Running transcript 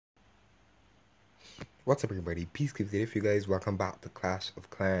What's up everybody, peace keeps it if you guys, welcome back to Clash of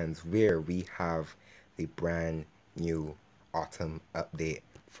Clans where we have the brand new autumn update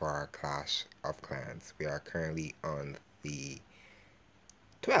for our Clash of Clans. We are currently on the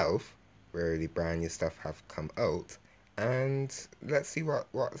 12th where the brand new stuff have come out, and let's see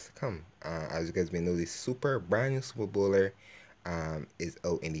what's to come. As you guys may know, the brand new Super Bowler is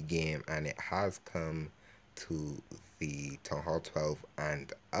out in the game, and it has come to the Town Hall 12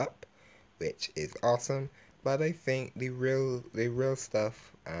 and up, which is awesome. But I think the real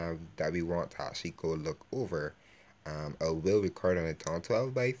stuff that we want to actually go look over, I will record on the Town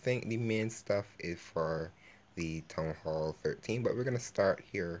 12, but I think the main stuff is for the Town Hall 13. But we're gonna start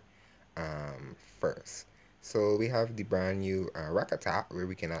here first. So we have the brand new rack attack where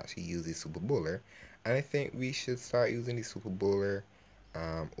we can actually use the Super Bowler, and I think we should start using the Super Bowler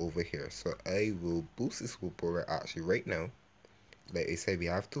over here. So I will boost the Super Bowler actually right now. Like I said, we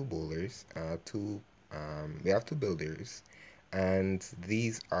have two bowlers, we have two builders, and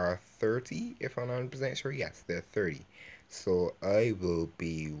these are 30, if I'm not 100% sure. Yes, they're 30. So I will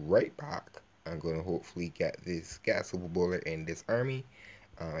be right back. I'm going to hopefully get a super bowler in this army.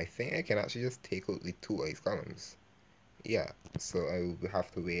 I think I can actually just take out the two ice columns. Yeah, so I will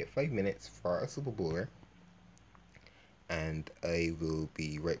have to wait 5 minutes for a super bowler, and I will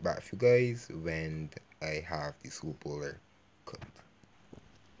be right back with you guys when I have the super bowler cooked.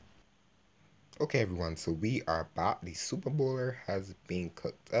 Okay everyone, so we are back. The Super Bowler has been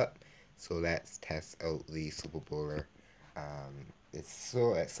cooked up. So let's test out the Super Bowler. It's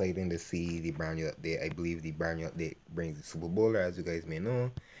so exciting to see the brand new update. I believe the brand new update brings the Super Bowler, as you guys may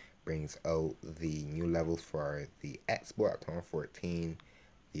know, brings out the new levels for the Export at Town 14,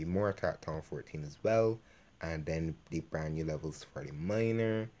 the Mortar at Town 14 as well, and then the brand new levels for the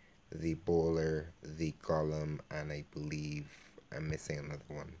Miner, the Bowler, the Golem, and I believe I'm missing another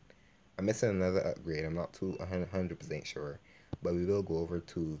one. I'm missing another upgrade. I'm not too 100% sure, but we will go over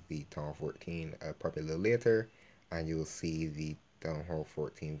to the Town 14 probably a little later, and you'll see the Town Hall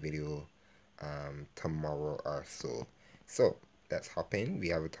 14 video tomorrow or so. So let's hop in. We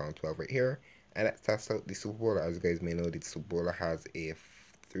have a Town 12 right here, and let's test out the Super Bowler. As you guys may know, the Super Bowler has a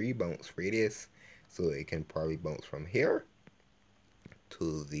 3 bounce radius, so it can probably bounce from here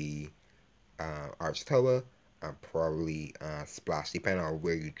to the arch tower and probably splash depending on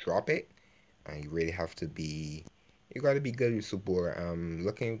where you drop it. And you really have to be, you got to be good with Super Bowler. I'm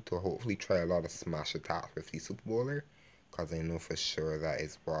looking to hopefully try a lot of smash attacks with the Super Bowler, because I know for sure that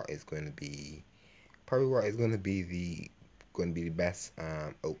is what is going to be probably what is going to be the best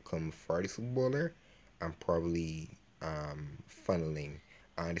outcome for the Super Bowler, and probably funneling.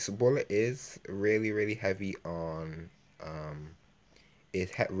 And the Super Bowler is really heavy on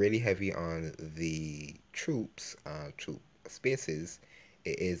really heavy on the troop spaces.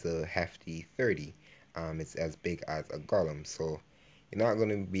 It is a hefty 30. It's as big as a golem, so you're not going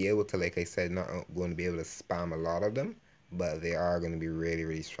to be able to, like I said, not going to be able to spam a lot of them, but they are going to be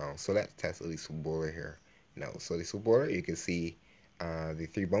really strong. So let's test the super bowler here. Now, so the super bowler, you can see the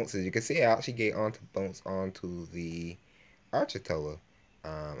 3 bounces. You can see I actually get on to bounce onto the archer tower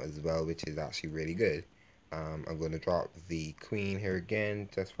as well, which is actually really good. I'm going to drop the queen here again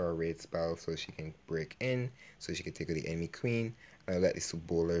just for a raid spell so she can break in, so she can take out the enemy queen. I'll let the sub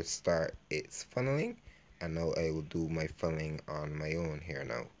bowler start its funneling, and now I will do my funneling on my own here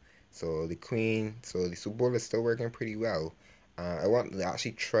now. So the queen, so the sub bowler is still working pretty well. I want to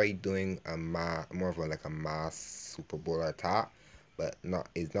actually try doing more of like a mass super bowler attack, but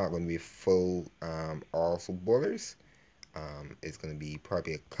it's not going to be full all sub bowlers. It's going to be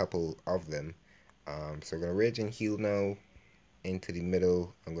probably a couple of them. So I'm going to rage and heal now into the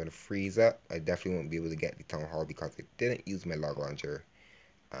middle. I'm going to freeze up. I definitely won't be able to get the town hall because I didn't use my log launcher.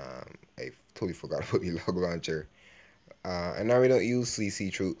 I totally forgot about the log launcher. And now we don't use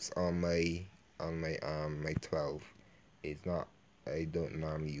CC troops on my 12. It's not. I don't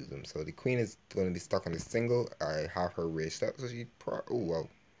normally use them. So the queen is going to be stuck on a single. I have her raised up, so she oh wow,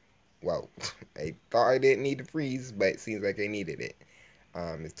 wow. I thought I didn't need to freeze, but it seems like I needed it.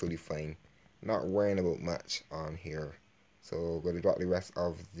 It's totally fine. Not worrying about much on here. So we're going to drop the rest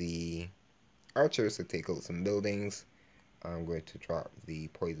of the archers to take out some buildings. I'm going to drop the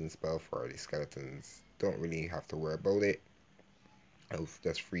poison spell for the skeletons. Don't really have to worry about it. I'll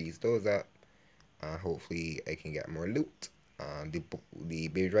just freeze those up. Hopefully I can get more loot. The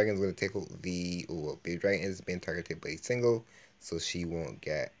baby dragon is going to take out the... Oh, well, baby dragon is being targeted by a single, so she won't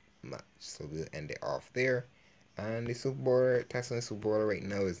get much. So we'll end it off there. And the super border, testing the super border right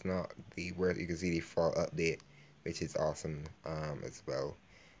now is not the word. You can see the fall update, which is awesome as well.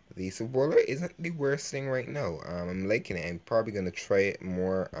 The Super isn't the worst thing right now. I'm liking it. I'm probably gonna try it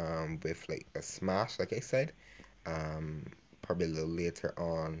more with like a smash, like I said. Um, Probably a little later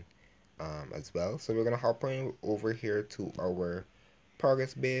on as well. So we're gonna hop on over here to our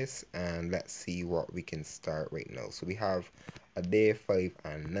progress base and let's see what we can start right now. So we have a day 5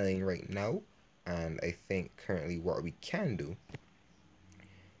 and 9 right now, and I think currently what we can do,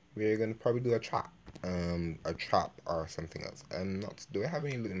 we're gonna probably do a trap or something else. Not. Do I have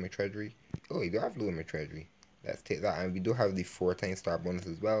any loot in my treasury? Oh, we do have loot in my treasury. Let's take that, and we do have the 4 times star bonus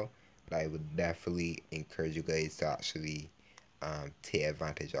as well. That I would definitely encourage you guys to actually take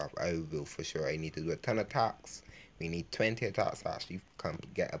advantage of. I will for sure. I need to do a ton of attacks. We need 20 attacks to actually come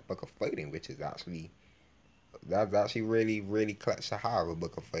get a book of fighting, which is actually that's actually really clutch to have a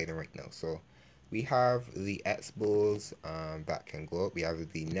book of fighting right now. So we have the X-Bulls that can go up. We have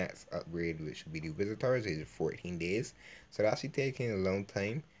the next upgrade, which will be the Visitors, which is 14 days. So that's actually taking a long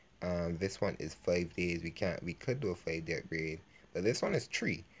time. This one is 5 days. We could do a 5-day upgrade, but this one is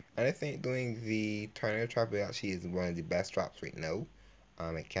 3. And I think doing the Tornado Trap actually is one of the best traps right now.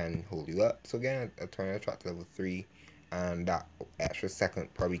 It can hold you up. So again, a Tornado Trap to level 3, and that extra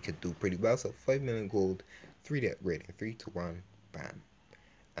second probably could do pretty well. So 5 million gold, 3-day upgrading, 3 to 1, bam.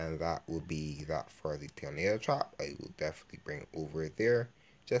 And that will be that for the tornado trap. I will definitely bring it over there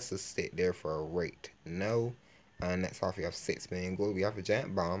just to sit there for right now. And next off, we have 6 million gold. We have a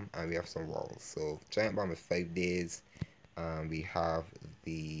giant bomb and we have some walls. So giant bomb is 5 days. We have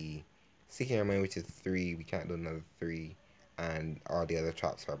the seeking your mind, which is 3. We can't do another 3. And all the other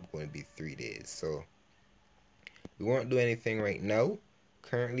traps are going to be 3 days. So we won't do anything right now.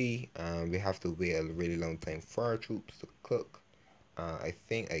 Currently, we have to wait a really long time for our troops to cook. I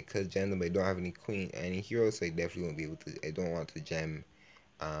think I could gem them, but I don't have any heroes, so I definitely won't be able to. I don't want to gem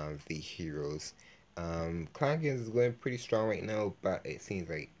the heroes. Clan games is going pretty strong right now, but it seems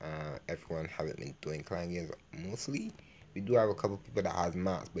like everyone haven't been doing clan games mostly. We do have a couple people that has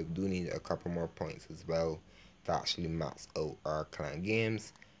max, but we do need a couple more points as well to actually max out our clan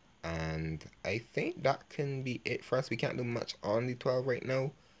games. And I think that can be it for us. We can't do much on the 12 right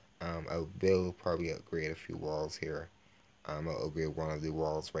now. I will probably upgrade a few walls here. I'll upgrade one of the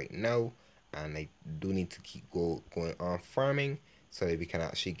walls right now, and I do need to keep going on farming so that we can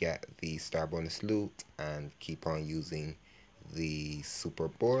actually get the star bonus loot and keep on using the super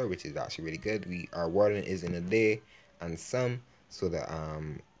bowler, which is actually really good. Our warden is in a day and some, so that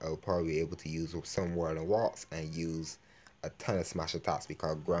I'll probably be able to use some warden walks and use a ton of smash attacks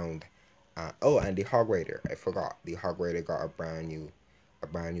because ground. Oh, and the hog raider, I forgot, the hog raider got a brand new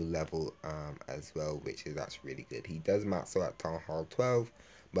level as well, which is actually really good. He does max out at Town Hall 12,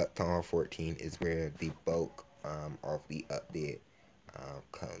 but Town Hall 14 is where the bulk of the update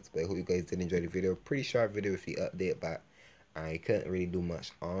comes. But I hope you guys did enjoy the video. Pretty short video with the update, but I couldn't really do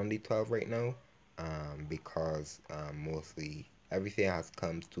much on the 12 right now because mostly everything has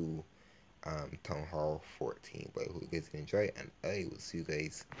come to Town Hall 14. But I hope you guys did enjoy it, and I will see you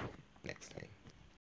guys next time.